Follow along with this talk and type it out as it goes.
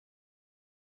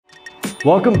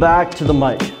Welcome back to The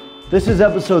Mike. This is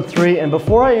episode 3, and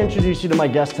before I introduce you to my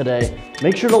guest today,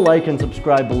 make sure to like and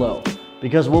subscribe below,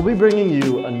 because we'll be bringing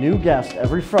you a new guest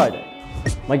every Friday.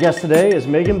 My guest today is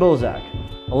Bozek,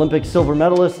 Olympic silver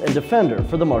medalist and defender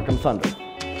for the Markham Thunder.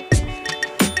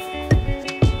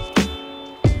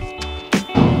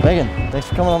 Megan, thanks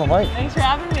for coming on The Mike. Thanks for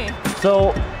having me. So,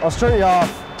 I'll start you off.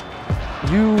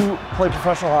 You play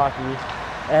professional hockey,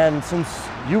 and since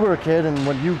you were a kid and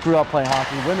when you grew up playing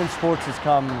hockey, women's sports has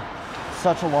come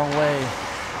such a long way.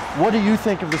 What do you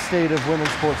think of the state of women's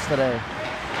sports today?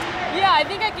 Yeah, I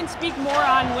think I can speak more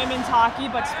on women's hockey,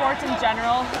 but sports in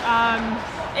general.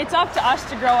 It's up to us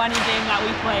to grow any game that we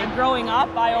play. Growing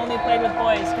up, I only played with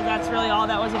boys because that's really all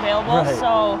that was available. Right.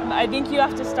 So I think you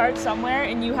have to start somewhere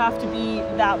and you have to be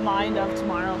that mind of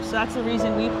tomorrow. So that's the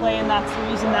reason we play, and that's the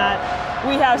reason that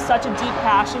we have such a deep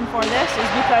passion for this, is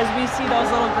because we see those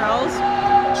little girls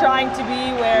trying to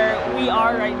be where we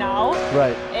are right now.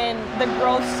 Right. And the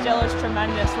growth still is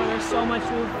tremendous, where there's so much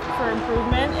room for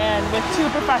improvement, and with 2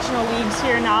 professional leagues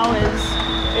here now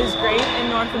is great in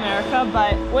North America,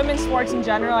 but women's sports in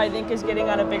general I think is getting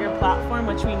on a bigger platform,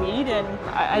 which we need, and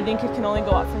I think it can only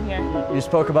go up from here. You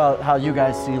spoke about how you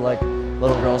guys see like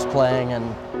little girls playing and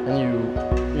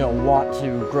you know want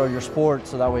to grow your sport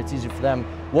so that way it's easier for them.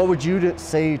 What would you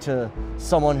say to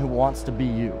someone who wants to be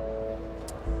you?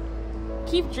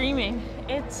 Keep dreaming.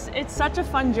 It's such a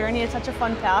fun journey, it's such a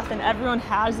fun path, and everyone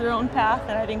has their own path,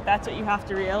 and I think that's what you have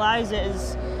to realize,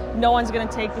 is no one's going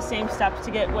to take the same steps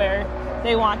to get where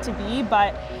they want to be,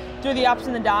 but through the ups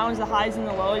and the downs, the highs and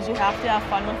the lows, you have to have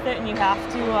fun with it, and you have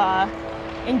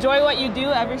to enjoy what you do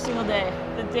every single day.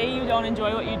 The day you don't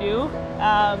enjoy what you do,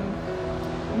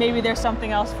 maybe there's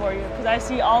something else for you, because I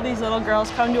see all these little girls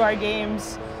come to our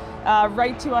games,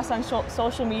 write to us on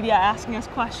social media, asking us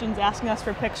questions, asking us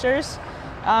for pictures.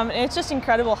 And it's just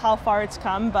incredible how far it's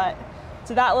come, but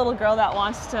to that little girl that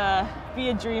wants to be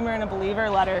a dreamer and a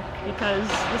believer, let her, because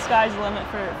the sky's the limit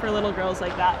for little girls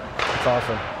like that. That's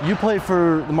awesome. You play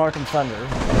for the Markham Thunder,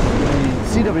 the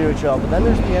CWHL, but then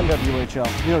there's the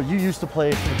NWHL. You know, you used to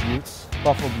play for the Buttes,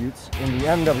 Buffalo Buttes, in the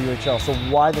NWHL, so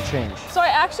why the change? So I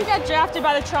actually got drafted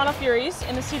by the Toronto Furies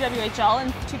in the CWHL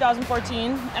in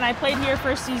 2014, and I played here for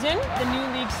a season. The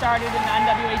new league started in the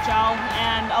NWHL,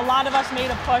 and a lot of us made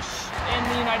a push in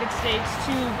the United States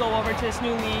to go over to this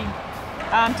new league,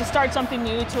 to start something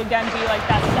new, to again be like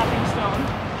that stepping stone.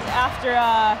 After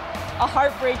a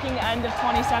heartbreaking end of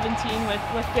 2017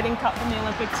 with getting cut from the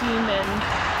Olympic team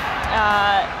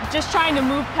and just trying to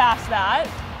move past that,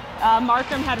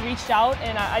 Markham had reached out,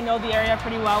 and I know the area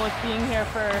pretty well with being here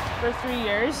for 3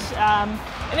 years,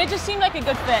 and it just seemed like a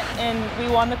good fit, and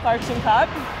we won the Clarkson Cup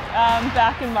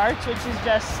back in March, which is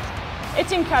just,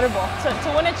 it's incredible.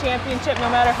 To win a championship, no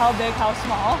matter how big, how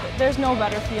small, there's no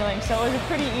better feeling. So it was a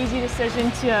pretty easy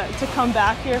decision to come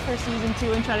back here for season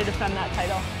 2 and try to defend that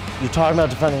title. You're talking about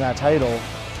defending that title.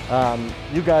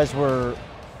 You guys were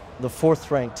the 4th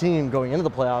ranked team going into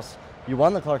the playoffs. You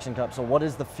won the Clarkson Cup, so what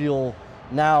is the feel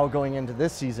now going into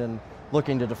this season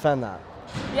looking to defend that?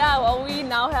 Yeah, well, we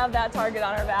now have that target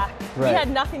on our back. Right. We had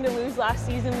nothing to lose last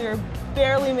season. We were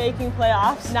barely making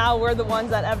playoffs. Now we're the ones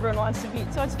that everyone wants to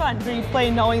beat, so it's fun. You play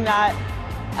knowing that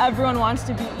everyone wants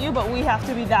to beat you, but we have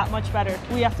to be that much better.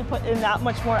 We have to put in that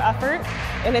much more effort,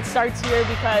 and it starts here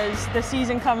because the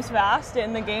season comes fast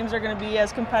and the games are going to be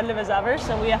as competitive as ever,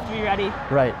 so we have to be ready.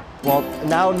 Right. Well,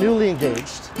 now newly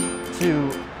engaged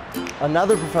to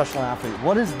another professional athlete.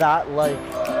 What is that like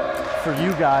for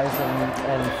you guys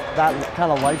and that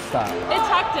kind of lifestyle? It's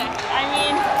hectic. I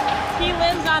mean, he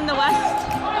lives on the west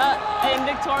in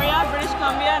Victoria, British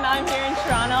Columbia, and I'm here in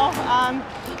Toronto.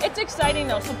 It's exciting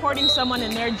though, supporting someone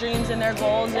in their dreams and their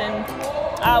goals, and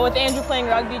with Andrew playing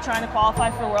rugby, trying to qualify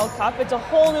for World Cup, it's a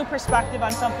whole new perspective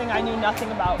on something I knew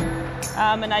nothing about.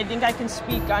 And I think I can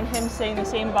speak on him saying the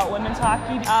same about women's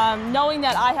hockey. Knowing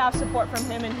that I have support from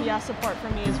him and he has support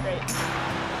from me is great.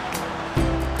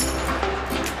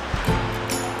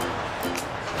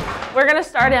 We're gonna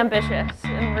start ambitious,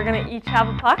 and we're gonna each have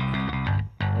a puck.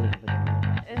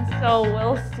 And so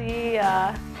we'll see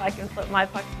if I can flip my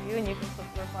puck to you and you can flip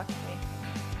your puck to me.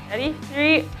 Ready?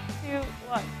 3, 2,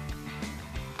 1.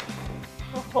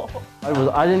 Oh.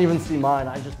 I didn't even see mine.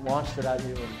 I just launched it at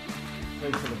you and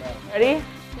straight to the back. Ready?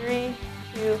 3,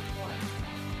 2, 1.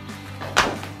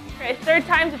 Okay, 3rd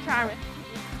time's a charm.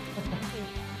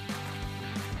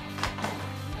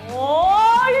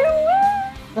 Oh,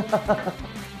 you win!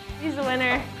 He's the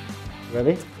winner.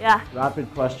 Ready? Yeah.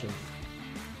 Rapid questions.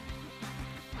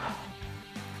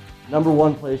 Number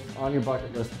 1 place on your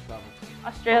bucket list to travel to?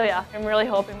 Australia. I'm really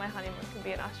hoping my honeymoon can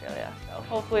be in Australia. So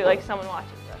hopefully like someone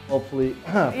watches us. hopefully.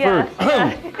 Yeah.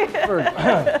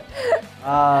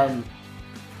 Ferg.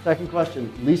 Second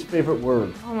question, least favorite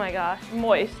word? Oh my gosh,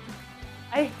 moist.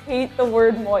 I hate the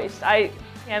word moist. I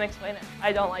can't explain it.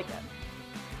 I don't like it.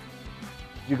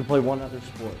 If you could play one other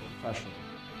sport professionally,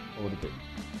 what would it be?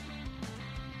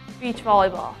 Beach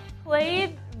volleyball.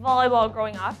 Played volleyball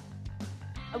growing up.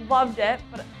 I loved it,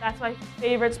 but that's my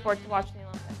favorite sport to watch in the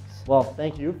Olympics. Well,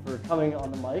 thank you for coming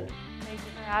on the mic. Thank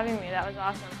you for having me. That was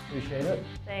awesome. Appreciate it.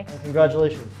 Thanks. And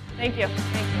congratulations. Thank you.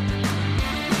 Thank you.